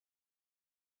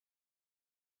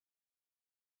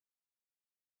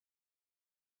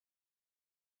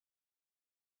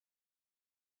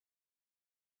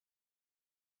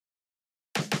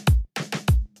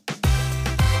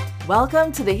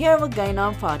Welcome to the Hear What Going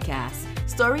On podcast.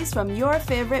 Stories from your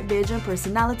favorite Bajan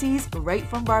personalities right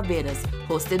from Barbados.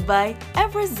 Hosted by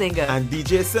Empress Zinga and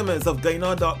DJ Simmons of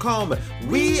GoingOn.com.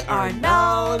 We are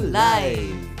now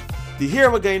live. The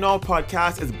Hear What Going On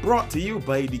podcast is brought to you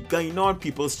by the Going On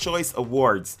People's Choice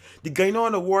Awards. The Going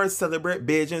On Awards celebrate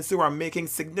Bajans who are making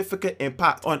significant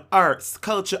impact on arts,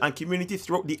 culture, and community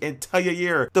throughout the entire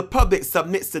year. The public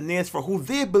submits the names for who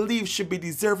they believe should be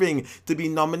deserving to be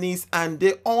nominees, and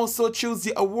they also choose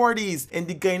the awardees in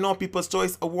the Going On People's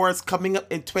Choice Awards coming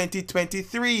up in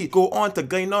 2023. Go on to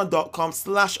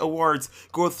GoingOn.com/awards,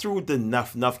 go through the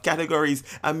nuff categories,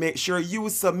 and make sure you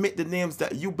submit the names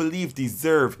that you believe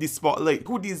deserve the spotlight,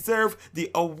 who deserve the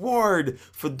award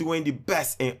for doing the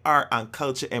best in art and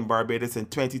culture in Barbados in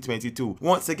 2022.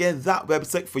 Once again, that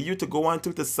website for you to go on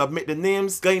to submit the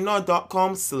names,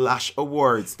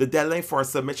 GoingOn.com/awards. The deadline for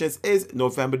submissions is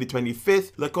November the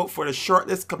 25th. Look out for the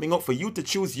shortlist coming up for you to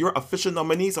choose your official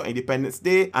nominees on Independence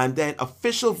Day, and then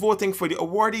official voting for the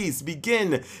awardees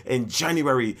begin in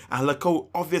January. And look out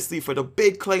obviously for the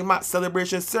big climax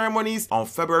celebration ceremonies on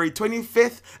February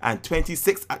 25th and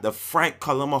 26th at the Frank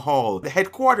Coloma Hall, the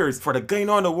headquarters for the Going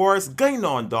On Awards,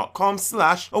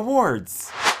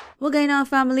 GoingOn.com/awards. What going on,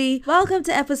 family? Welcome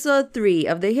to episode 3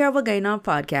 of the Hear What Going On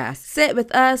podcast. Sit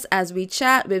with us as we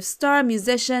chat with star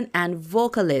musician and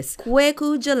vocalist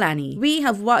Kweku Jalani. We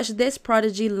have watched this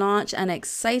prodigy launch an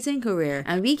exciting career,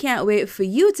 and we can't wait for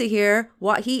you to hear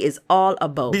what he is all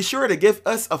about. Be sure to give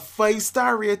us a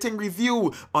 5-star rating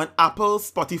review on Apple,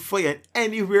 Spotify, and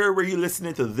anywhere where you're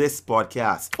listening to this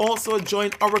podcast. Also,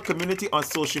 join our community on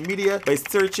social media by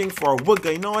searching for What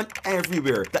Going On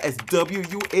everywhere. That is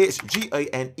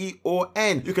WUHGINEON.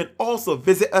 You can also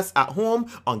visit us at home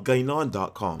on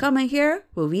GoingOn.com. Come and hear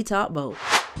what we talk about.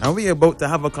 And we are about to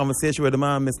have a conversation with the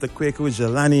man, Mr. Kweku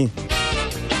Jalani.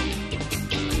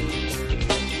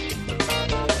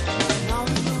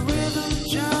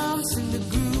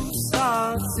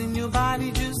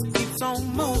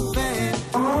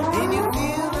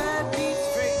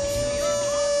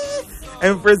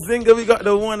 And for Zinga, we got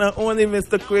the one and only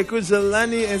Mr. Kweku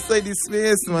Jalani inside the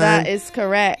space, man. That is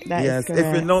correct. Yes, if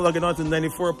you're not logging on to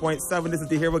 94.7, this is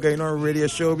the Hear What Going On radio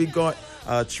show. We got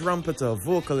a trumpeter,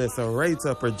 vocalist, a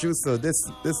writer, producer. This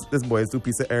boy is two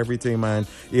pieces of everything, man.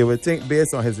 You would think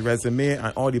based on his resume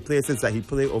and all the places that he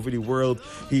played over the world,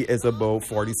 he is about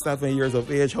 47 years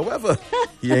of age. However,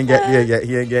 he ain't get there yet.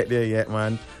 He ain't get there yet,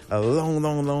 man. A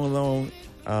long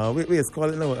we is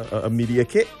calling it a media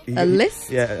kit. A list?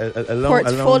 Yeah, a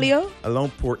long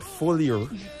portfolio.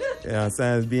 Yeah,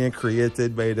 it's being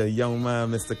created by the young man,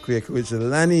 Mr. Kweku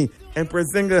Jalani.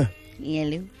 Empress Zinga.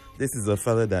 Hello. This is a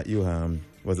fella that you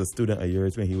was a student of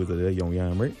yours when he was a little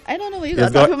young, right? I don't know what you got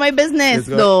to talk about my business,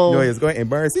 though. No, he's going to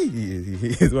embarrass you.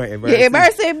 He's going to embarrass you. You're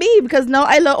embarrassing me because now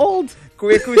I look old.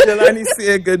 Kweku Jalani,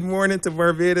 say good morning to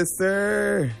Barbados,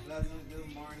 sir.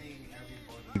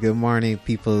 Good morning,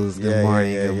 peoples. Good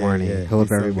morning. Good morning.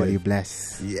 Hope everybody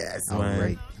blessed. Yes, all man.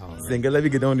 Right. Single, let me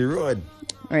get on the road.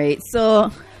 All right. So,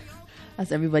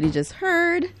 as everybody just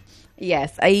heard,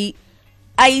 yes, I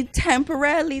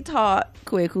temporarily taught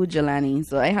Kweku Jalani,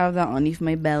 so I have that underneath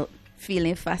my belt,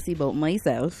 feeling fussy about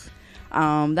myself.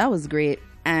 That was great,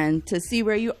 and to see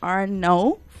where you are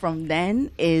now from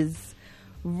then is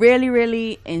really,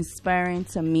 really inspiring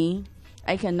to me.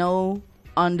 I can now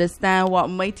understand what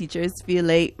my teachers feel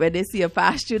like when they see a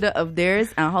past student of theirs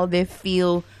and how they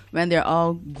feel when they're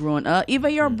all grown up.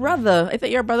 Even your brother, I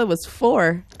think your brother was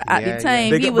 4 at the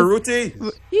time. He was so he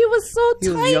tiny. He was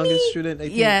the youngest student, I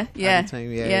think, at the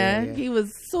time. Yeah. He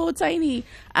was so tiny.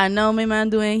 And now my man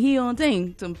doing his own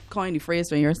thing, to coin the phrase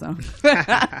from your song.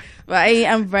 But I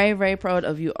am very, very proud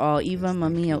of you all. Even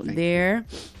mommy out there,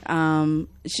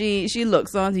 she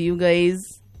looks on to you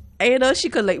guys. You know, she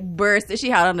could like burst if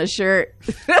she had on a shirt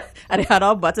and it had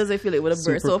all buttons. I feel it would have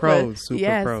burst. Super proud.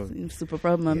 Super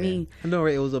proud, mommy. Yeah. No,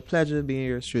 it was a pleasure being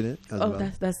your student.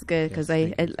 Well. That's good because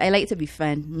I like to be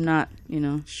fun. I'm not,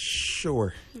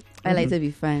 Sure. I like to be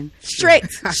fun.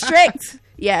 Strict.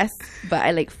 Yes, but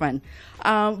I like fun.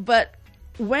 But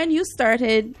when you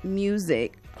started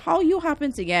music, how you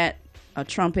happen to get a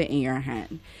trumpet in your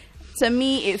hand? To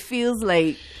me, it feels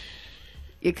like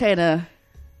you kind of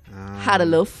had a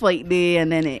little fight there,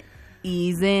 and then it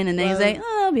eased in, and then he's like,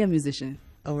 "Oh, I'll be a musician."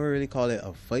 I wouldn't really call it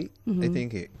a fight. I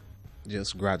think it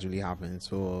just gradually happened.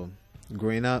 So,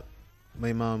 growing up,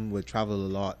 my mom would travel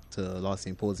a lot to a lot of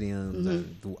symposiums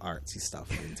and do artsy stuff.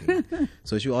 And things.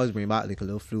 So she would always bring back like a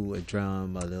little flute, a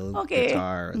drum, a little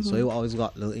guitar. So you always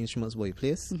got little instruments where you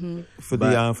place. For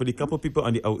the couple people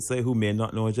on the outside who may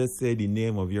not know, just say the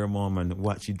name of your mom and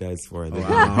what she does for it.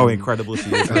 How incredible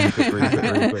she is.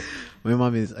 Really quick. My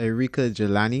mom is Kweku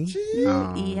Jalani.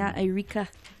 Yeah, Erika.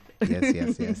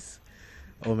 Yes.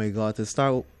 Oh my God! To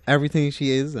start everything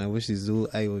she is and what she's do,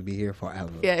 I would be here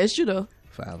forever. Yeah, it's true though.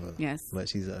 Forever. Yes. But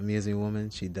she's an amazing woman.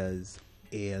 She does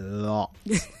a lot.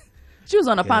 She was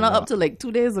on a panel up to like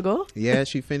 2 days ago. Yeah,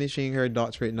 she's finishing her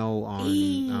doctorate now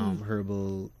on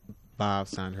herbal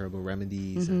baths and herbal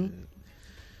remedies. And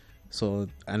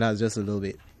that's just a little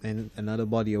bit. And another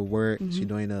body of work. She's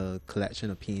doing a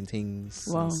collection of paintings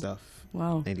and stuff.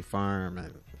 Wow. And the farm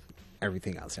and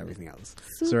everything else. Super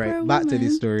So right, back to the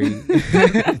woman. story.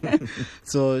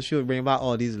 So she would bring back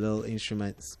all these little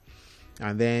instruments.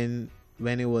 And then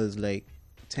when it was like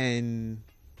 10,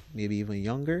 maybe even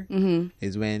younger,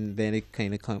 is when then it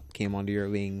kind of came under your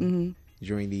wing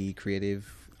during the creative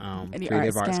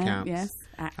arts camps. Yes.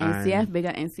 NCF,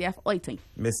 bigger NCF, all thing.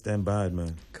 Missed them bad,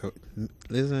 man.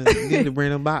 Listen, you need to bring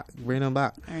them back.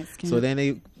 All right, So then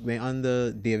they went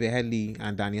under David Headley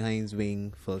and Danny Hines'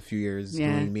 wing for a few years,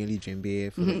 doing mainly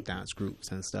djembe for like dance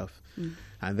groups and stuff.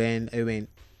 And then I went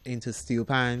into Steel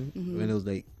Pan when it was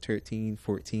like 13,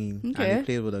 14. And I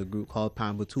played with a group called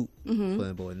Pan Batut for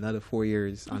about another 4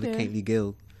 years under Kentley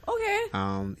Gill.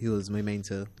 Okay. He was my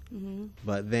mentor.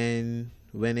 But then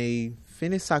when I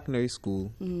finished secondary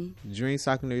school, during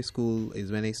secondary school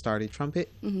is when I started trumpet,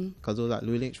 because I was at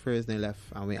Louis Lynch first, then left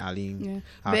and went Aline.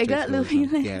 Big up Louis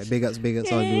Lynch. Yeah, big ups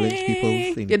all Louis Lynch people.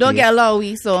 You don't get a lot of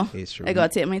weed, so it's true. I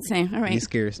gotta take my time. All right. He's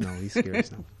scarce now.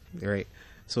 All right.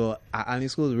 So at Aline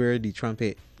school is where the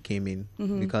trumpet came in,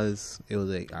 because it was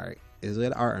like, all right, is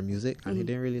it art or music? And he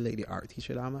didn't really like the art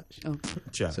teacher that much.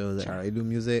 So it was like, all right, I do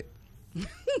music.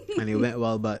 And it went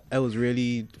well, but I was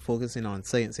really focusing on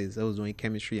sciences. I was doing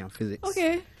chemistry and physics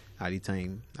at the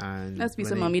time. And let's be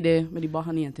some mommy there with the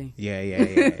bahani and thing.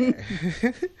 Yeah.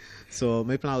 So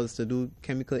my plan was to do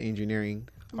chemical engineering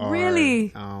or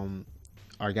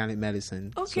organic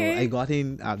medicine. So I got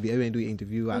in, I went to do an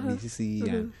interview at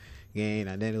BCC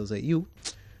and then it was like,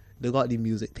 they got the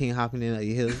music thing happening at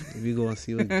the hill. We go and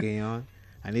see what's going on.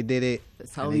 And they did it.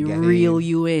 That's how we reel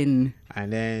you in.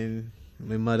 And then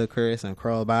my mother cursed and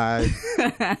crawled back.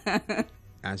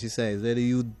 And she says, either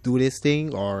you do this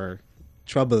thing or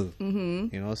trouble. You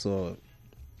know, so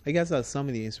I guess that's some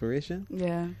of the inspiration.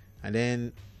 Yeah. And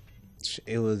then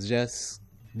it was just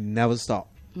never stop.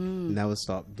 Never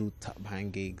stop. Do top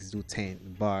band gigs, do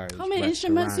tent, bars. How many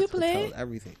instruments you play? Hotels,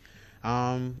 everything.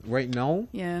 Right now,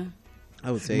 I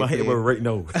would say right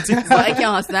now. So I can't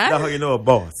understand. That's how you know a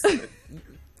boss.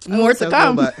 More to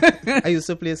come. But I used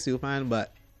to play steel pan,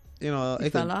 but you know, I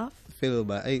fell off. Fiddle,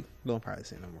 but I don't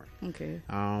practice it no more. Okay.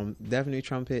 Definitely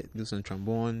trumpet. Do some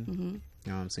trombone.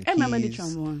 Some keys. I remember the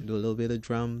trombone. Do a little bit of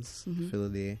drums. Fiddle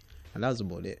there, and that's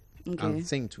about it. Okay.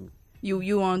 Sing too.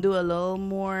 You want to do a little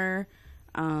more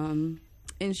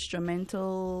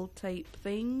instrumental type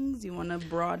things? You want to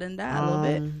broaden that a little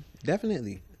bit?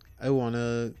 Definitely.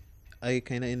 I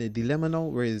kind of in a dilemma now,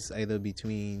 where it's either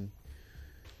between,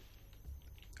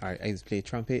 all right, I just play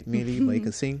trumpet mainly, but I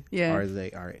can sing, or it's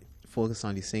like, all right, focus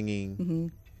on the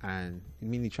singing, and I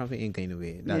mean the trumpet ain't going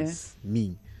away. That's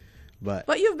me.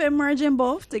 But you've been merging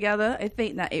both together. I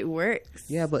think that it works.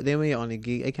 Yeah, but then when you're on a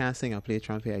gig, I can't sing and play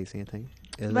trumpet at the same time.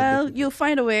 Well, you'll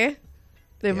find a way.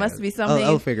 There must be something.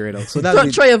 I'll figure it out. So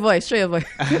that's try your voice.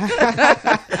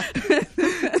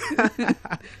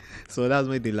 So that's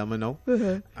my dilemma now.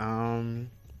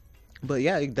 But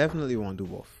yeah, I definitely want to do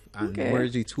both. And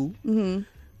merge the two. You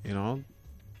know.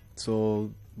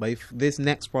 So but this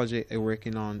next project I'm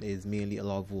working on is mainly a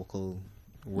lot of vocal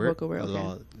work, a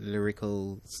lot of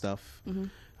lyrical stuff.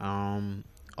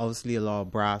 Obviously a lot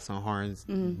of brass and horns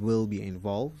will be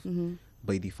involved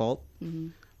by default.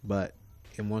 But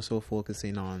I'm more so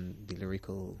focusing on the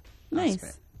lyrical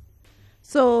aspect.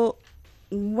 So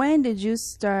when did you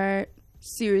start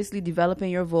seriously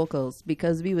developing your vocals?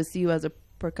 Because we would see you as a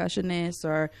percussionist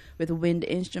or with wind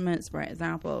instruments, for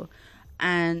example.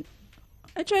 And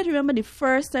I try to remember the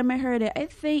first time I heard it. I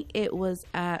think it was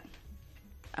at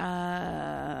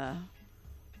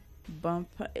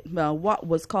what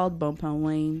was called Bump and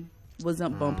Wayne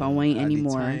wasn't Bump and Wayne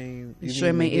anymore.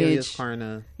 Show my age.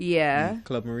 Yeah.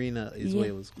 Club Marina is what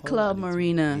it was called. Club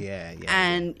Marina. Yeah.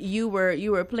 And you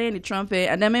were playing the trumpet,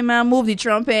 and then my man moved the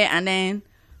trumpet, and then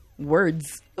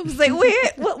words. I was like,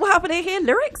 wait, what happened here?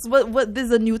 Lyrics? What? This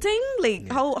is a new thing?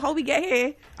 Like how we get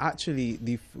here?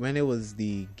 Actually, when it was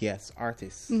the guest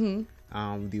artist,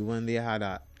 The one they had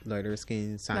at Lighter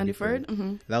Skin,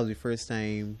 Sandyford. That was the first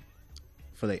time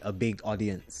for like a big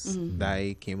audience that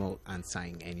I came out and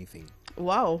sang anything.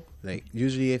 Wow. Like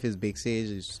usually if it's big stage,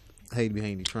 it's hide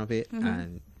behind the trumpet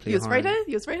and play. You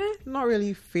was frightened? Not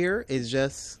really fear. It's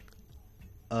just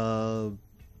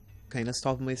kind of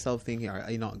stop myself thinking, are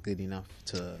I not good enough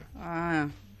to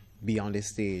be on this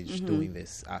stage doing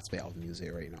this aspect of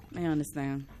music right now? I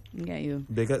understand. I get you.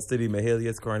 Big ups to the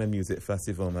Mahalia's Corner Music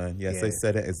Festival, man. Yes, yeah. I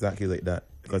said it exactly like that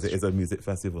because it is a music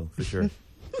festival for sure.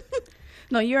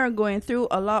 No, you're going through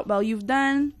a lot. Well, you've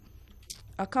done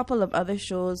a couple of other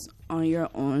shows on your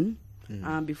own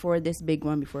before this big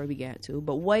one, before we get to.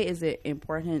 But why is it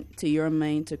important to your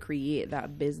mind to create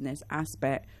that business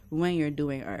aspect when you're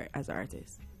doing art as an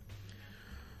artist?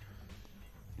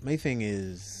 My thing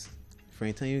is, for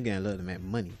any time you get a little bit of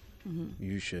money,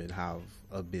 you should have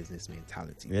a business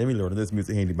mentality. Let me learn this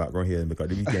music in the background here because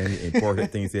the weekend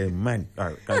important things here, man. All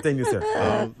right, continue,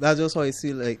 sir. That's just how I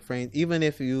see, like, friends. Even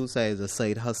if you say it's a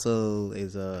side hustle,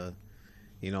 is a,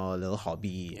 you know, a little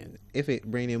hobby, and if it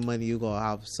bring in money, you gotta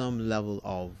have some level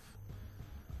of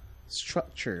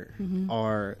structure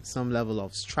or some level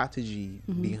of strategy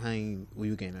behind what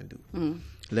you're gonna do.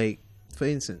 Like, for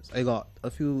instance, I got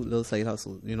a few little side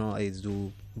hustles. You know, I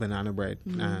do banana bread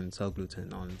and sell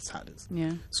gluten on Saturdays.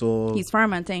 Yeah. So he's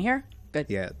farming thing here. Good.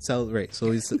 Yeah, sell right. So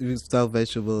we sell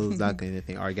vegetables, that kind of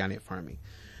thing, organic farming.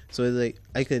 So it's like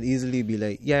I could easily be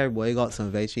like, yeah, boy, I got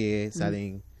some veg here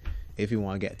selling. If you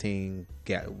want to get thing,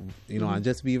 get, you know, and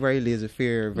just be very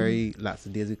laissez-faire, very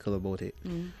lackadaisical about it.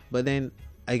 But then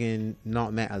I can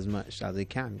not make as much as I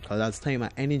can because that's time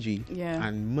and energy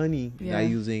and money that I'm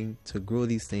using to grow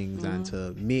these things and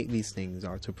to make these things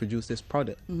or to produce this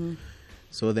product.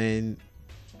 So then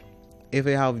if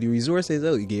I have the resources,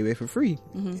 you gave it for free,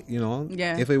 you know,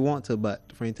 if I want to. But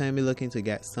for the time I'm looking to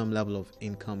get some level of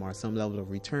income or some level of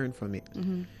return from it,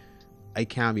 I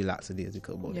can't be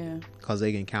lackadaisical about it because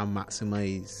I can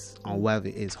maximize on whatever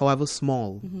it is. However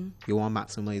small, you want to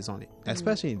maximize on it,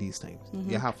 especially in these times.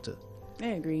 You have to. I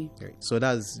agree. Right. So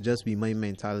that's just be my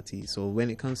mentality. So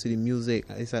when it comes to the music,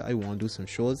 I said I want to do some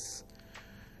shows.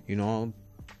 You know,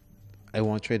 I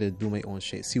want to try to do my own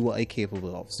shit. See what I'm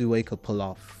capable of. See what I could pull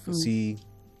off. See,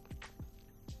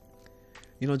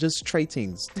 you know, just try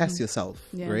things. Test yourself.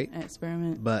 Right?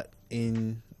 Experiment. But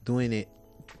in doing it,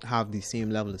 have the same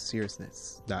level of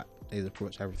seriousness that I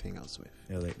approach everything else with.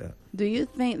 Yeah, like that. Do you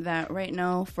think that right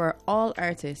now for all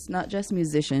artists, not just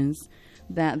musicians,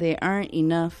 that there aren't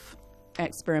enough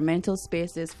experimental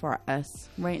spaces for us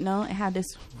right now? I had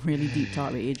this really deep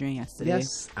talk with Adrian yesterday.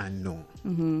 Yes and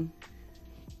no.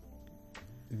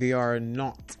 There are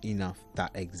not enough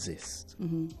that exist.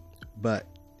 But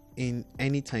in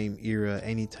any time era,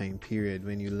 any time period,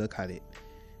 when you look at it,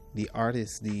 the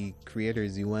artists, the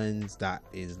creators, the ones that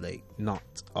is like not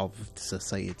of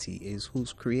society is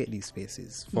who's create these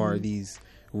spaces for these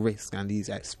risks and these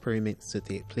experiments to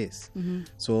take place.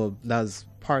 So that's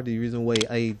part of the reason why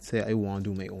I say I want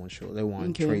to do my own show. I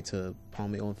want to try to put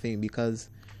my own thing, because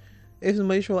if it's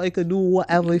my show, I could do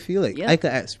whatever I feel like. I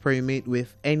could experiment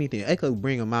with anything. I could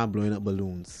bring a man blowing up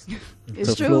balloons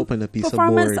to float on a piece of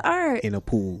board art in a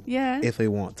pool if I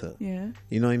want to.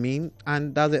 You know what I mean?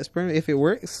 And that's the experiment. If it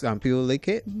works and people like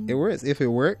it, it works. If it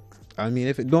works, I mean,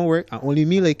 if it don't work and only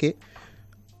me like it,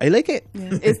 I like it.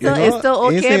 It's still it's still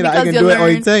okay because I can do it all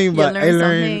the time, but I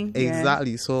learn something.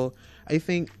 Exactly. So I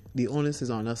think the onus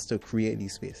is on us to create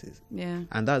these spaces.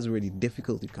 And that's where the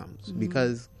difficulty comes,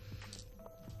 because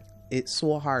it's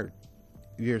so hard.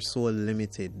 We're so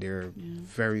limited. There are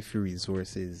very few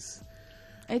resources.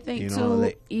 I think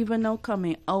too, even now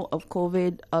coming out of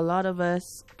COVID, a lot of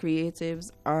us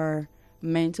creatives are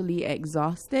mentally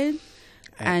exhausted.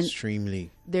 Extremely.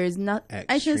 And there's not.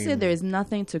 I should say there's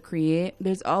nothing to create.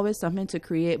 There's always something to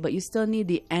create, but you still need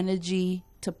the energy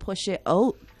to push it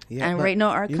out. And right now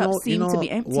our cups seem to be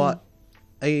empty. What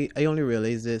I only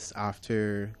realized this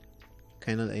after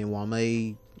kind of in one of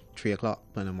my 3 o'clock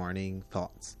in the morning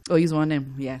thoughts. Oh, he's one of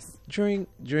them. Yes. During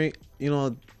you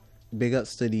know, big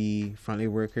ups to the frontline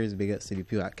workers, big ups to the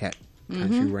people that kept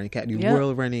country running, kept the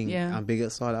world running, and big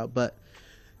ups all that. But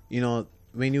you know,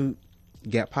 when you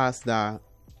get past that,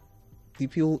 the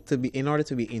people to be, in order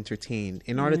to be entertained,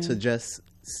 in order to just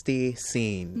stay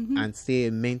sane and stay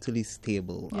mentally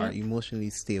stable or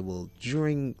emotionally stable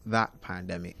during that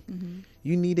pandemic,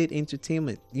 you needed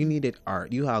entertainment, you needed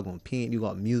art. You have gonna paint, you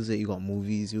got music, you got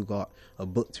movies, you got a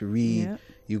book to read,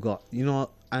 you got, you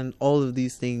know, and all of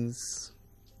these things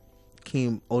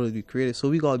came out of the creators. So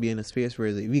we gotta be in a space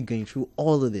where like, we going through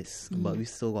all of this, but we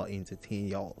still got to entertain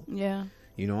y'all.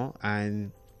 You know,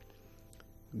 and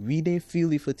we didn't feel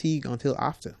the fatigue until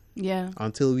after. Yeah.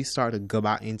 Until we started to go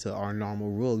back into our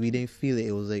normal world, we didn't feel it.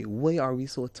 It was like, why are we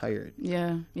so tired?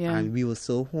 Yeah. Yeah. And we were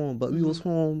still home, but we was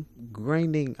home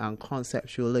grinding and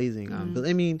conceptualizing. And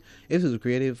I mean, if it was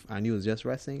creative and you was just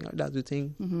resting, that's the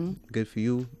thing. Good for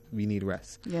you. We need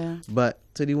rest. Yeah. But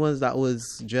to the ones that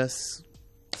was just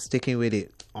sticking with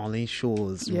it, online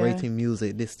shows, writing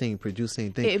music, this thing,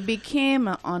 producing things, it became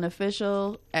an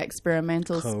unofficial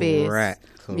experimental space. Correct.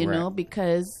 You know,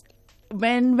 because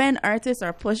when artists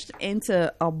are pushed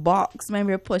into a box, when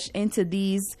we're pushed into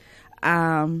these,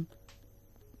 I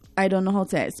don't know how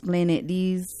to explain it,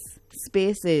 these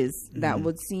spaces that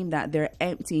would seem that they're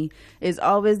empty, is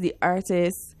always the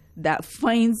artist that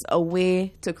finds a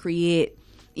way to create,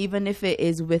 even if it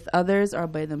is with others or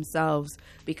by themselves,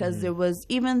 because there was,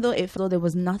 even though there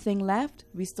was nothing left,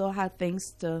 we still had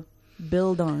things to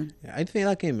build on. Yeah, I think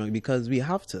that came because we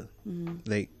have to.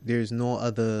 Like, there's no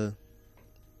other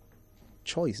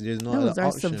choice. There's no other option. That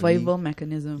was our survival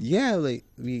mechanism. Yeah, like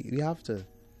we have to.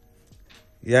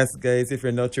 Yes, guys, if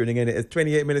you're not tuning in, it's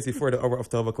 28 minutes before the hour of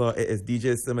 12 o'clock. It is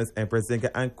DJ Simmons, Empress Zinka,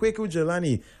 and Kweku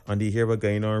Jalani on the Here What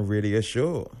Going On radio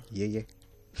show. Yeah.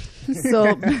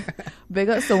 So, big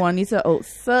up to Juanita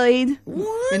outside.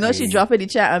 What? You know, she dropping the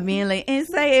chat and being like,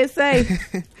 inside.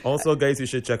 Also, guys, you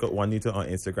should check out Juanita on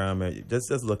Instagram. Just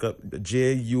look up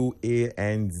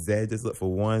JUANZ. Just look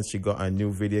for one. She got a new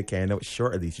video coming out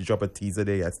shortly. She dropped a teaser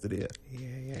there yesterday.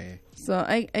 Yeah. So,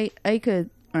 I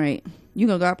could... All right, you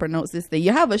gonna go pronounce this thing.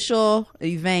 You have a show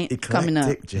event coming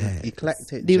up.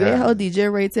 Eclectic The way how DJ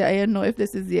rated it, I don't know if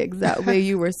this is the exact way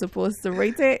you were supposed to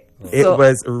rate it. It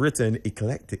was written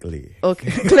eclectically.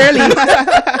 Okay, clearly.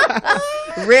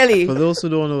 Really. For those who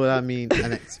don't know what I mean,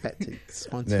 unexpected,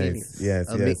 spontaneous. Yes.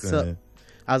 Mix up.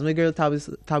 As my girl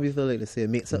Tabitha like to say,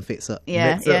 mix up, fix up.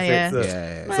 Yeah.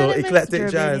 So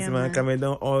eclectic jazz, man, coming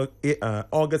down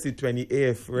August the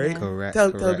 28th, right? Correct.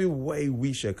 Tell me why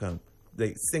we should come.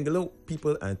 Like, single out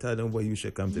people and tell them why you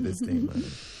should come to this thing, man.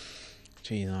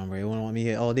 Jeez, bro, you want me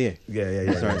here all day?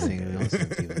 Yeah. Start singing.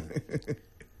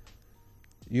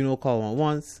 You know, call one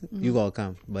once, you gotta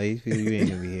come. But if you ain't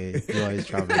gonna be here,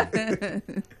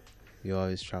 you're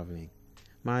always traveling.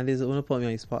 Man, there's wanna put me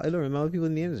on the spot. I don't remember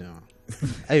people's names, you know.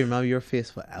 I remember your face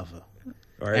forever.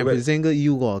 All right, and single,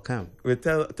 you gotta come.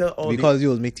 Tell all because you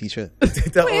was my teacher.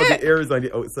 Tell all the areas on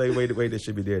the outside where they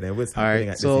should be there. Then what's happening?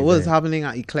 At so what's happening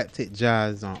at Eclectic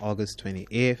Jazz on August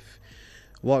 28th?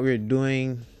 What we're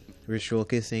doing, we're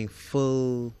showcasing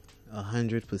full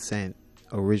 100%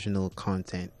 original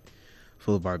content,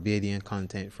 full Barbadian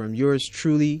content from yours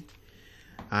truly,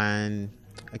 and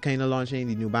I kind of launching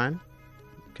the new band.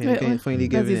 Can finally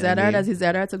give it a name. Does he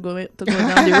Zedar to go down the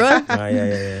road?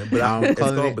 Yeah. It's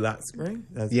called Black Spring?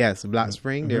 Yes, Black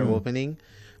Spring. They're opening.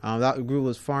 That group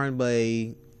was formed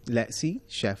by Lexi,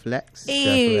 Chef Lex.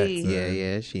 Hey. Chef Lex.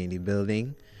 Yeah, she in the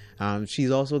building.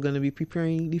 She's also going to be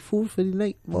preparing the food for the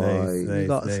night. Boy, we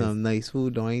got some nice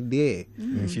food down there.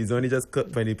 She's only just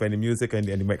cooked for the music and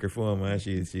the microphone, man.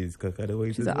 She's cooked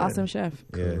otherwise. She's an awesome chef.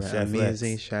 Yeah, chef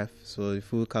amazing Lex. chef. So the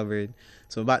food covered.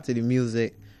 So back to the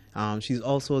music. She's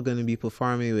also going to be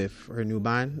performing with her new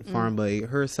band, formed by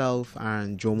herself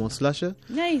and Jomo Slusher.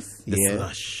 Nice.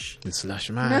 The Slush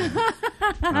man.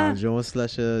 Jomo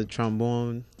Slusher,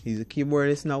 trombone. He's a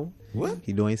keyboardist now. What?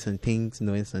 He doing some things.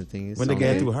 When they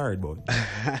get too hard, boy.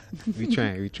 we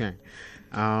trying.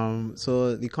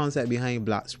 So the concept behind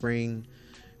Black Spring,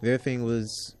 their thing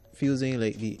was fusing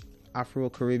like the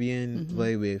Afro-Caribbean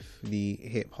vibe with the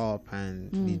hip-hop and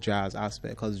the jazz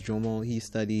aspect, because Jomo, he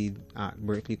studied at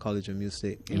Berklee College of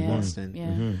Music in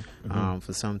Boston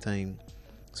for some time.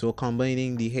 So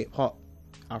combining the hip-hop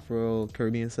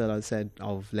Afro-Caribbean style, I said,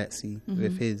 of Lexi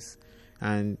with his,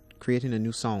 and creating a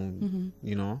new sound,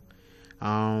 you know.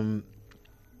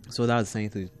 So that's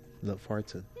something to look forward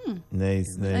to.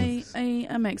 Nice.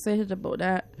 I'm excited about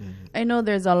that. I know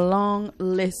there's a long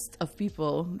list of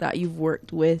people that you've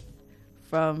worked with,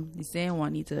 from the same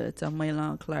Juanita to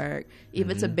Mylan Clark,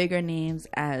 even to bigger names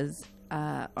as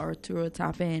Arturo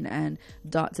Tapin and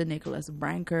Dr. Nicholas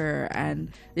Branker, and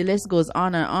the list goes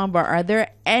on and on. But are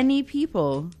there any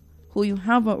people who you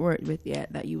haven't worked with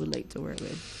yet that you would like to work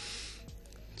with?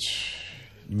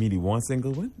 You mean the one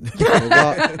single one? They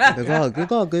got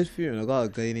a good feeling. They got a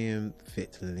guy named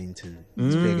Victor Linton.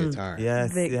 It's big guitar.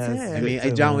 Yes. I mean,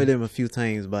 I jammed with him a few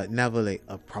times, but never like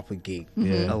a proper gig.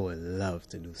 I would love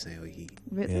to do something with him.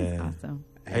 Victor's awesome.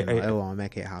 I want to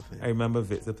make it happen. I remember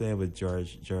Victor playing with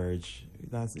George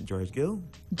Gill?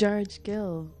 George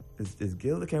Gill. Is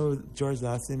Gill? I can't remember George's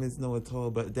last name is no at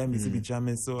all, but them used to be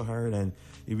jamming so hard, and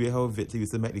you be how Victor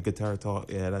used to make the guitar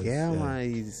talk.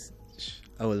 Man, he's much.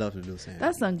 I would love to do something.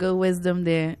 That's some good wisdom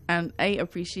there. And I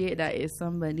appreciate that it's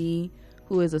somebody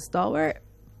who is a stalwart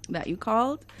that you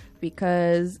called,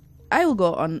 because I will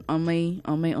go on my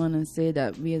own and say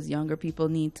that we as younger people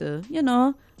need to,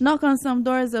 knock on some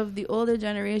doors of the older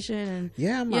generation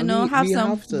and, have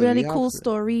some really cool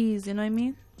stories. You know what I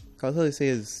mean? Because what they say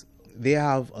is they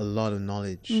have a lot of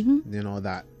knowledge,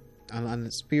 that and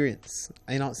experience.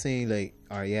 I'm not saying like,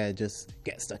 just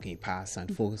get stuck in your past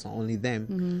and focus on only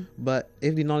them. But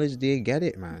if the knowledge they get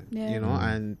it, man,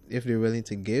 and if they're willing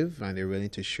to give and they're willing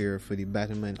to share for the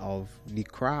betterment of the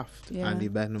craft and the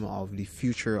betterment of the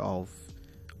future of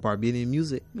Barbadian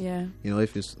music. Yeah.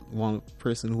 If it's one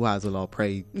person who has a lot of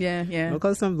pride. Yeah.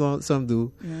 Because some don't, some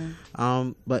do.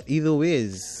 Yeah. But either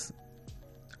ways,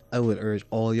 I would urge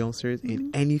all youngsters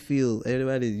in any field,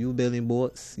 everybody, you building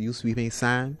boats, you sweeping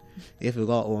sand. If you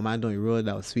got old man doing road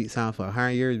that was sweep sand for 100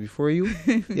 years before you,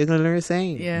 you're gonna learn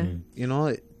saying. Yeah.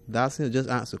 That's just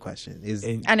answer the question.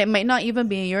 And it might not even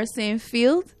be in your same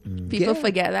field. People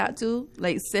forget that too.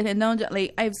 Like sitting down,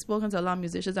 like I've spoken to a lot of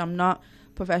musicians. I'm not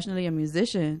professionally a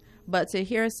musician, but to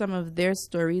hear some of their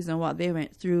stories and what they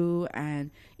went through,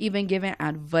 and even giving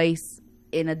advice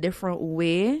in a different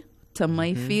way to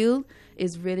my field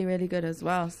is really, really good as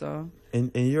well. So in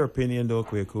your opinion though,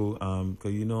 Kweku,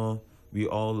 because we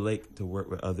all like to work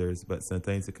with others, but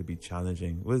sometimes it could be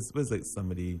challenging. What's like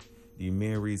some of the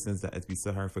main reasons that it's be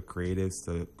so hard for creatives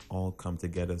to all come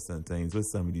together sometimes?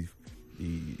 What's some of the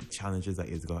challenges that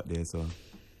it's got there? So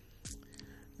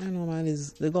I know, man,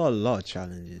 they got a lot of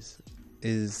challenges. I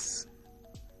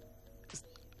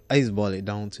just boil it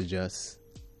down to just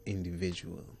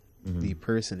individual, the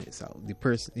person itself, the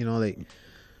person, like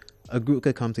a group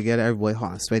could come together, everybody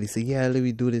hot and sweaty, say, yeah, let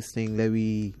me do this thing, let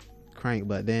me crank.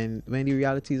 But then when the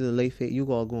realities of life hit, you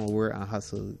gotta go and work and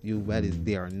hustle. You whether it's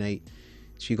day or night,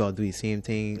 she gotta do the same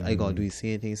thing, I gotta do the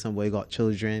same thing. Somebody got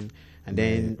children, and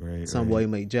then somebody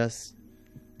might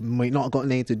not got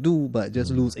anything to do, but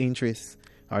just lose interest,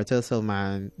 or tell yourself,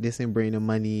 man, this ain't bringing the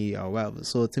money or whatever.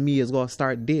 So to me, it's gotta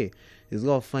start there. It's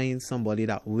gotta find somebody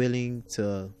that willing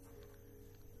to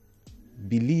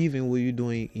believe in what you're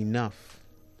doing enough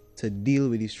to deal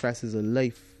with the stresses of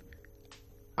life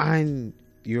and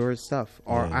your stuff,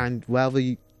 or and whatever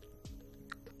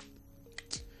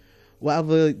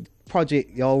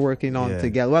project y'all working on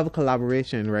together, whatever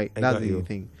collaboration, right? That's the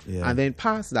thing. Yeah. And then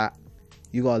past that,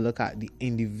 you gotta look at the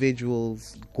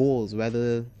individual's goals,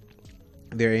 whether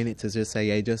they're in it to just say,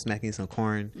 yeah, just making some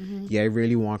corn, I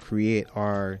really want to create,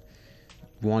 or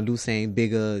want to do something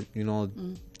bigger,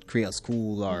 create a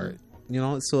school, or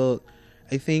so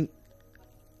I think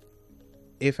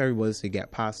if everybody's to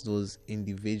get past those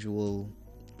individual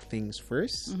things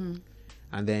first,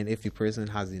 and then if the person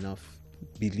has enough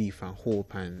belief and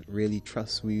hope and really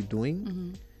trust what you're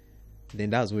doing, then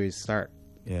that's where it starts.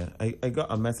 Yeah, I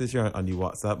got a message here on the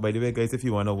WhatsApp. By the way, guys, if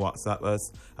you want to WhatsApp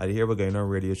us at the Here We're Going On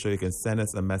radio show, you can send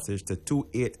us a message to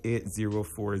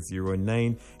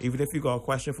 2880409. Even if you got a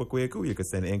question for Kweku, you can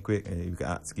send it in quick and you can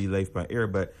ask you live by ear.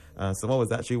 But someone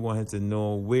was actually wanting to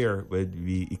know where would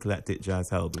the Eclectic Jazz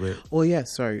held. Where? Oh yeah,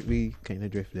 sorry, we kind of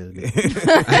drift a little bit.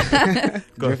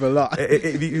 Drift a lot.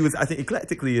 It was, I think,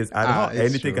 eclectically is ad hoc.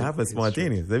 Anything can happen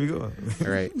spontaneous. There we go.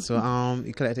 All right, so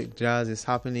Eclectic Jazz is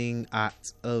happening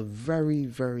at a very,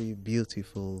 very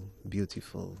beautiful,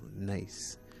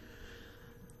 nice,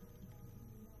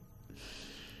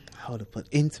 how to put,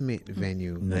 intimate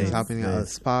venue. Nice. It's happening at a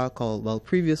spa called,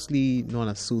 previously known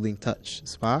as Soothing Touch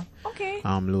Spa. Okay.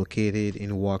 Located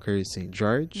in Walker's St.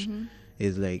 George.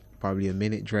 Is like probably a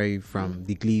minute drive from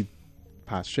the Glebe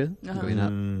pasture going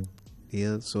up.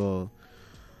 Yeah, so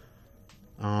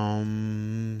I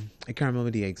can't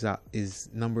remember the exact, is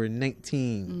number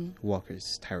 19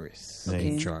 Walker's Terrace,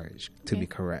 St. George, to be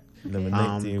correct. Number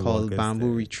 19 called Walker's Bamboo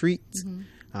Terrace. Retreat.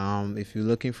 If you're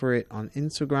looking for it on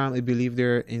Instagram, I believe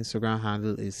their Instagram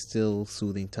handle is still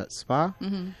Soothing Touch Spa.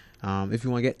 If you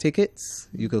want to get tickets,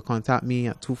 you could contact me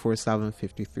at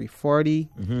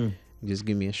 247-5340. Just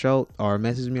give me a shout or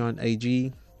message me on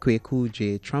IG, Kweku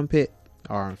J Trumpet,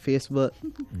 or on Facebook,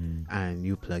 and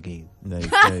you plug in. Nice.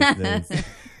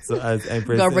 So as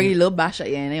Empress got really little bash at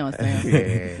you, you know what I'm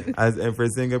saying? As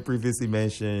Empress Singer previously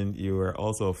mentioned, you were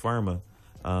also a farmer.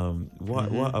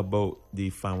 What about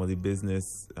the family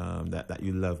business that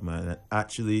you love, man? And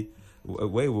actually, a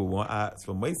way we want to ask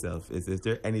for myself is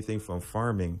there anything from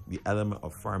farming, the element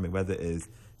of farming, whether it is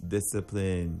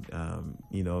discipline,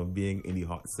 being in the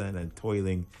hot sun and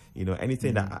toiling,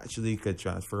 anything that actually could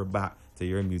transfer back to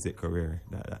your music career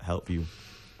that help you?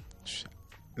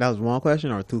 That was one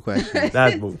question or two questions?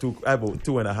 That's about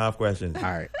 2.5 questions. All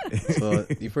right. So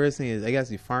the first thing is, I guess,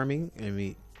 the farming. I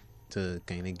mean, to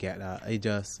kind of get that. I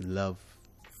just love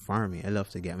farming. I love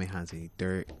to get my hands in the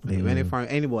dirt. Like when I farm,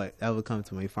 anybody ever come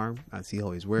to my farm and see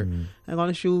how it's work. I got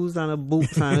the shoes and the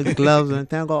boots and the gloves and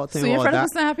thank God. So you're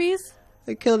friends with snappies?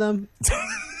 I kill them.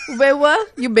 Wait,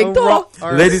 what? You big dog?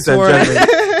 Ladies and gentlemen,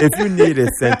 if you need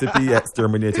a centipede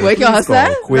exterminator, Wake your please call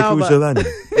Kweku Jalani.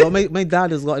 Well, my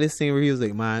dad has got this thing where he was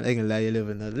like, man, I can let you live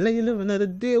another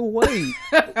day away.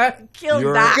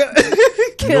 Kill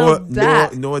that. Kill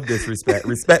that. No disrespect.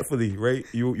 Respectfully, right?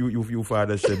 You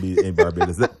father should be in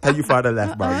Barbados. Tell your father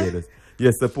left Barbados.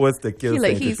 You're supposed to kill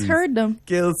centipedes. He's heard them.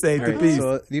 Kill centipedes.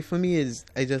 So for me is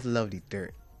I just love the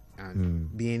dirt.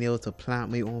 And being able to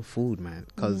plant my own food, man,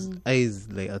 because I is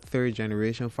like a third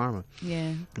generation farmer.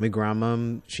 Yeah, my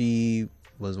grandma, she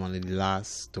was one of the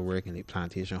last to work in the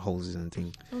plantation houses and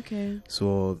things. Okay.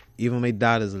 So even my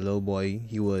dad as a little boy,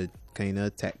 he would kind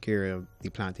of take care of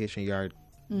the plantation yard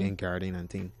and garden and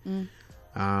things.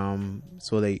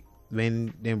 So like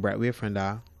when them brought away from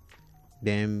that,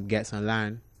 them get some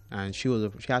land, and she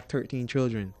had 13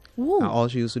 children. Ooh. And all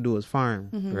she used to do was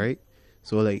farm, right?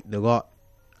 So like they got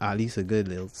at least a good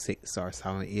little 6 or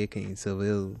 7 acres in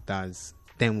Seville. That's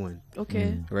them one.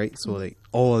 Okay. Right? So like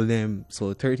all of them,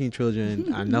 so 13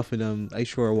 children, and enough of them, I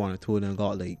sure one or two of them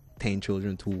got like 10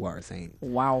 children too, are saying.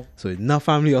 Wow. So enough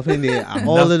family up in there, and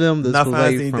all of them that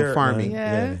survive from farming.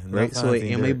 Yeah. Right? So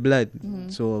in my blood.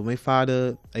 So my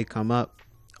father, I come up,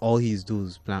 all he's do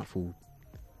is plant food.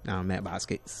 I make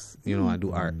baskets, you know, I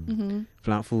do art,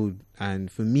 plant food.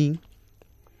 And for me,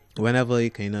 whenever I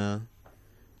kind of,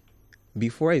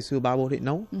 before I used to feel bad about it,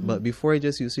 no, but before I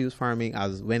just used to use farming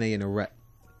as when I in a rut,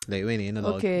 like when I in a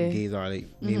lot of days or like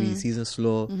maybe season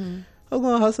slow, I'm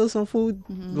going to hustle some food,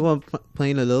 go and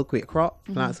plant a little quick crop,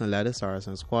 plant some lettuce or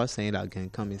some squash, saying that can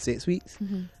come in 6 weeks,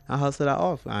 I hustle that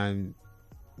off and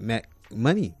make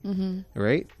money,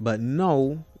 right? But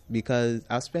no, because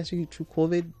especially through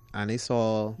COVID, and I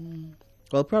saw,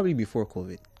 well, probably before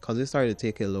COVID, because they started to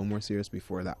take it a little more serious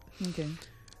before that. Okay.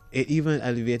 It even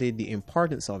elevated the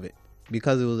importance of it,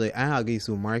 because it was like, I have to go to the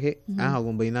supermarket, I have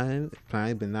to buy nothing,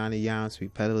 plant banana, yam,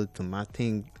 sweet potato,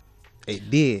 tomato, it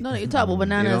did. No, you talk about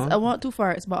bananas. You know? I want 2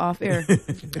 farts, but off air.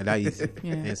 That easy.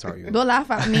 Yeah. Sorry. Don't laugh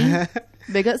at me.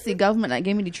 Because the government that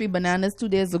gave me the 3 bananas 2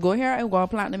 days ago here, I'm going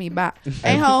to plant them back.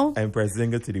 Anyhow. I'm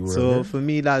pressing it to the world. So for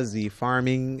me, that's the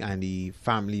farming and the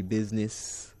family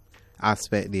business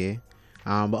aspect there.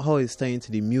 But how it's tying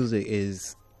to the music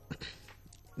is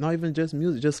not even just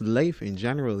music, just life in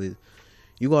general. Is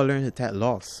you gotta learn to take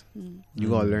loss. You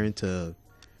gotta learn to.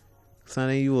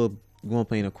 Sunday you will go and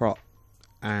plant a crop,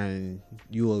 and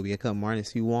you will wake up morning,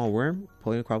 see one worm,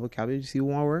 put in a crop of cabbage, see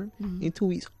one worm. In 2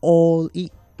 weeks, all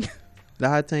eat.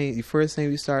 That time, the first time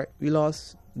we start, we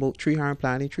lost about 300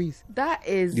 planting trees. That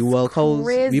is the wild cows.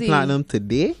 Crazy. We plant them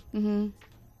today.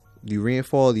 The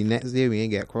rainfall the next day we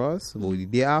ain't get cross, but the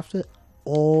day after,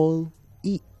 all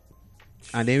eat.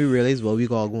 And then we realized, well, we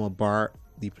gotta go and bar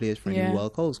the place from the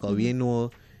wild cows, because we ain't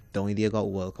know the only day got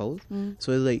wild cows.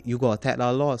 So it's like you gotta take that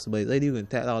loss, but it's like you can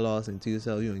take that loss until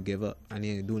yourself, you can give up and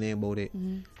then do nothing about it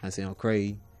and say I'm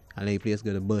crazy and let the place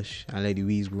go to bush and let the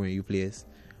weeds grow in your place.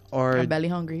 Or I'm belly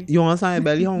hungry. You want something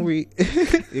belly hungry?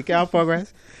 You can't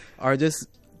progress. Or just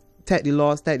take the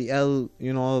loss, take the L,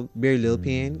 you know, bear a little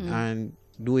pain and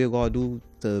do what you gotta do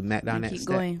to make that next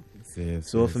step. Going.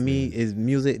 So for me, is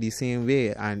music the same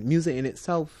way, and music in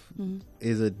itself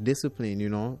is a discipline, you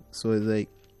know. So it's like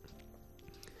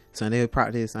Sunday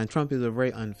practice, and trumpet is a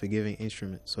very unforgiving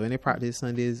instrument. So when they practice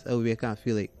Sundays, I can't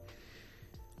feel like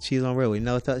she's on rail. We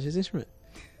never touch this instrument.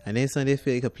 And then Sunday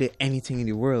feel you could play anything in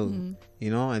the world,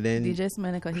 you know. And then DJ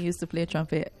Smanica, he used to play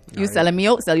trumpet. You selling me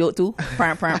out, sell you out too.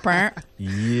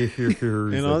 Yeah,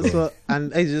 you know. So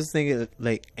and I just think it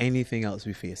like anything else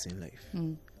we face in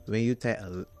life. When you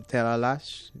tell a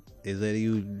lash, is that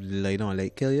you lay down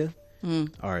like kill you,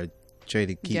 or try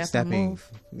to keep stepping?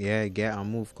 Yeah, get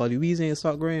and move. Cause the weeds ain't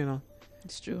start growing, you know.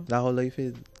 It's true. That whole life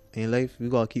is in life. We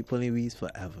gotta keep pulling weeds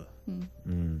forever.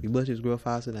 The bushes grow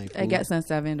faster than food. I get some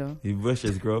 7 though. The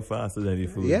bushes grow faster than the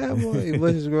food. Yeah, boy, the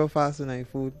bushes grow faster than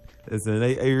food. Listen,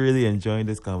 I really enjoying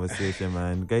this conversation,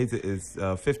 man. Guys, it's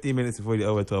 15 minutes before the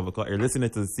hour 12 o'clock. You're listening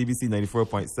to CBC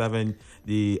 94.7,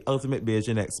 the ultimate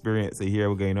Bajan experience here.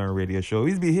 We're going on a radio show.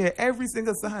 We'll be here every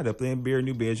single Saturday playing bare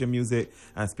new Bajan music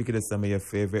and speaking to some of your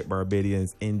favorite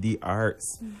Barbadians in the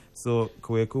arts. So,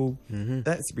 Kweku,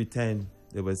 let's pretend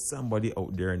there was somebody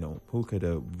out there now who could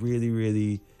have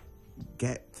really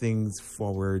get things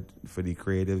forward for the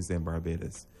creatives in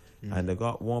Barbados. And they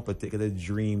got one particular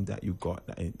dream that you got,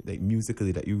 like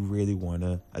musically, that you really want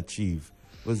to achieve.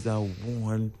 Was that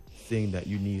one thing that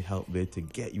you need help with to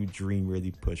get your dream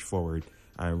really pushed forward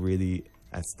and really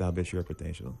establish your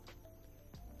potential?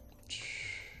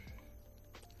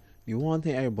 The one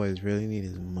thing everybody's really need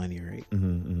is money, right?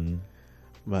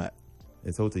 But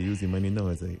it's how to use the money now.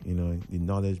 It's like, the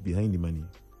knowledge behind the money.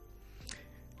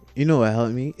 You know what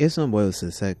helped me? If somebody else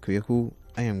said, Kweku,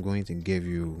 I am going to give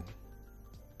you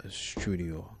a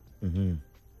studio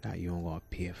that you don't gotta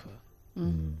pay for.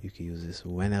 You can use this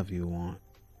whenever you want.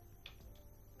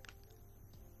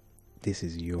 This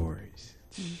is yours.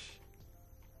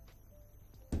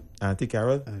 Auntie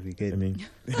Carol? That'd be good. I mean,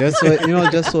 just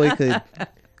so I could,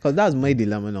 because that's my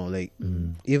dilemma now. Like,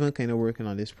 even kind of working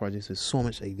on this project with so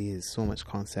much ideas, so much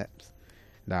concepts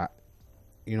that,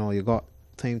 you got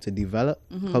time to develop.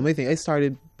 Because my thing, I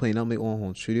started playing out my own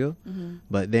home studio,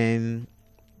 but then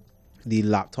the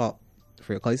laptop,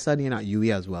 because I studying at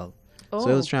UE as well. So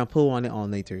I was trying to pull on it all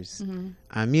nighters.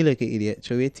 And me like an idiot,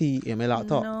 throw your tea in my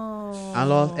laptop. I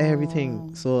lost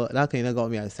everything. So that kind of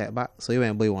got me a setback. So I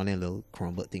went and buy one of them little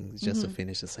Chromebook things just to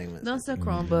finish the assignment. Don't say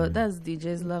Chromebook. That's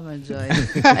DJ's love and joy.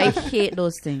 I hate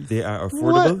those things. They are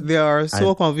affordable. What? They are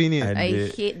so convenient. I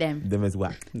hate them. Them is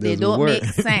whack. They don't make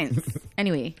sense.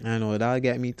 Anyway. I know. That'll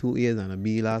get me 2 years and a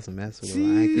B last semester. I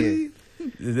ain't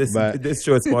care. This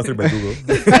show is sponsored by Google.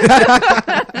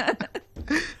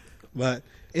 But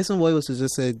if somebody was to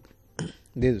just said,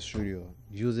 there's a studio,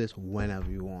 use this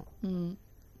whenever you want.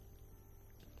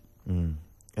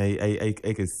 I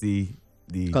can see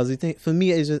the, because for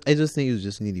me, I just think you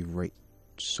just need the right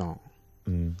song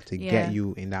to get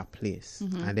you in that place,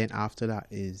 and then after that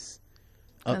is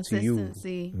up to you.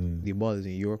 The ball is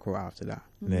in your court after that.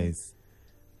 Nice.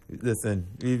 Listen,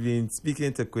 we've been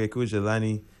speaking to Kweku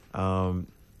Jalani.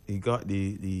 He got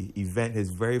the event, his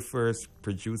very first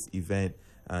produced event.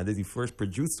 This is the first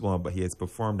produced one, but he has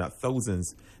performed at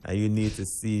thousands. And you need to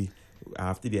see,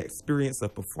 after the experience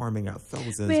of performing at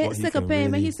thousands, what he can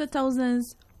really... He said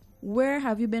thousands. Where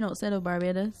have you been outside of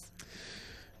Barbados?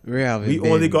 We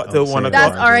only got to one of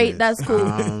That's all right. That's cool.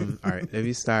 All right, let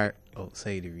me start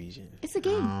outside the region. It's a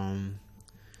game.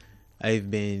 I've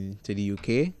been to the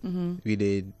UK. We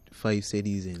did 5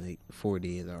 cities in like 4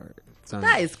 days or something.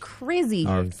 That is crazy.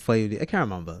 Or 5 days. I can't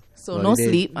remember. So but no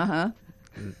sleep.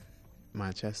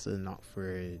 Manchester,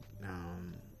 Knockford.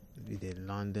 We did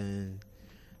London,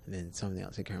 and then something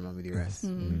else. I can't remember the rest.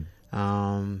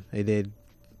 I did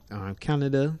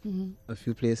Canada, a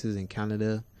few places in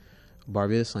Canada.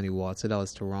 Barbados on the water, that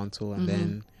was Toronto, and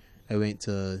then I went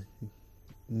to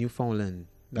Newfoundland.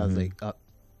 That was like up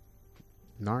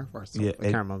north or something. I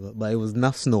can't remember, but it was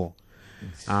enough snow.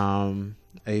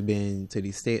 I've been to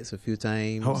the States a few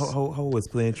times. How was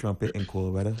playing trumpet in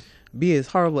cold weather? It's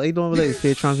horrible. I don't like to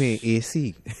play trumpet in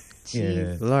AC.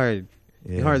 Yeah, Lord,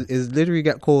 it's literally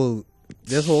got cold.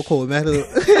 This whole cold metal.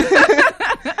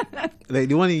 Like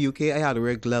the one in UK, I had to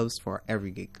wear gloves for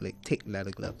every gig, like thick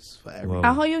leather gloves for every. And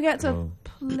how you get to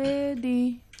play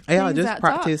the? I just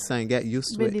practice and get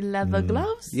used to with it. The leather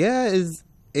gloves. Yeah,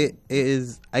 it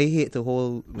is. I hate to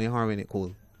hold my arm when it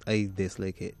cold. I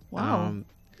dislike it. Wow.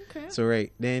 Okay. So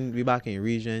then we back in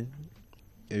region.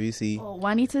 If you see.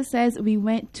 Juanita says we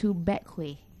went to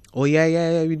Beckway. Oh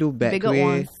yeah, we do Beckway. Bigger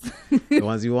ones. The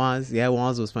ones you want. Yeah,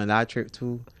 ones was fun that trip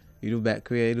too. We do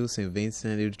Beckway, I do St.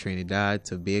 Vincent, I do Trinidad,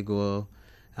 Tobago,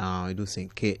 I do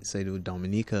St. Kitts, I do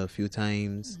Dominica a few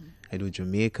times, I do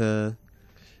Jamaica.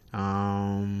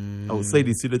 I would say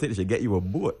the studio should get you a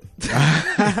boat.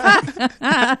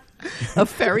 A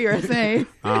ferry or thing.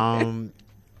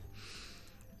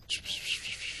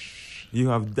 You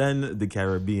have done the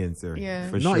Caribbean, sir. Yeah.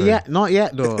 For not sure.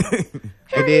 yet though.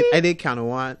 I did kind of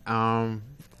want. I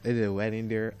did a wedding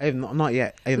there. I have not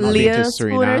yet. I have not been to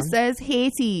Suriname. Says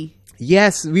Haiti.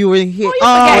 Yes, we were in Haiti. Haiti.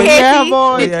 Yeah,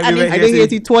 boy. I did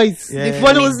Haiti twice. Yeah, the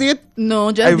fun was it.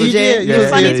 No, just DJ. The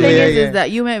funny thing is that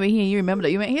you went here. You remember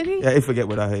that you went Haiti? Yeah, I forget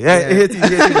what I heard. Yeah, Haiti was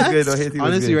good. Though. Haiti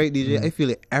Honestly, was right, DJ? I feel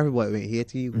like everybody went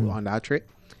Haiti on that trip.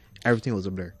 Everything was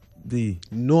a blur.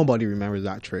 Nobody remembers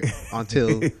that trip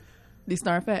until the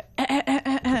Star Fest.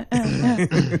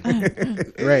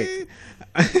 Right.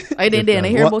 I didn't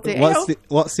hear about it.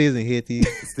 What stays in Haiti?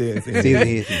 Stays in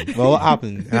Haiti. But what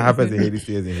happened? What happens in Haiti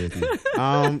stays in Haiti.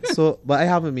 But I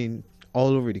haven't been all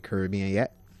over the Caribbean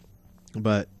yet.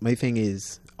 But my thing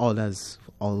is, that's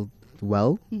all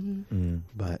well.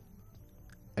 But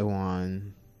I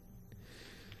want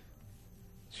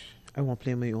to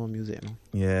play my own music now.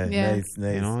 Yeah. Nice.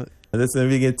 You know? Listen,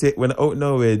 we can take when out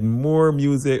now with more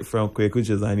music from Kweku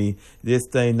Jalani. This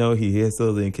time now he here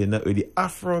so linking up with the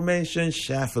aforementioned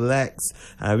Chef Lex.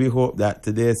 And we hope that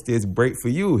today stays bright for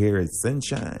you here at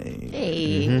Sunshine.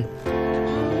 Hey.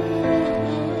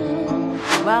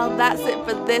 Well, that's it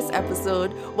for this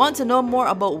episode. Want to know more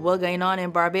about what's going on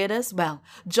in Barbados? Well,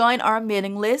 join our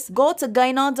mailing list. Go to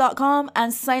gainon.com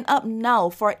and sign up now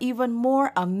for even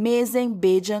more amazing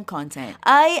Bajan content.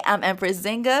 I am Empress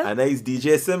Zinga. And I is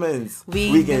DJ Simmons.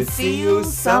 We can see you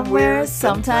somewhere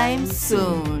sometime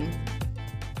soon.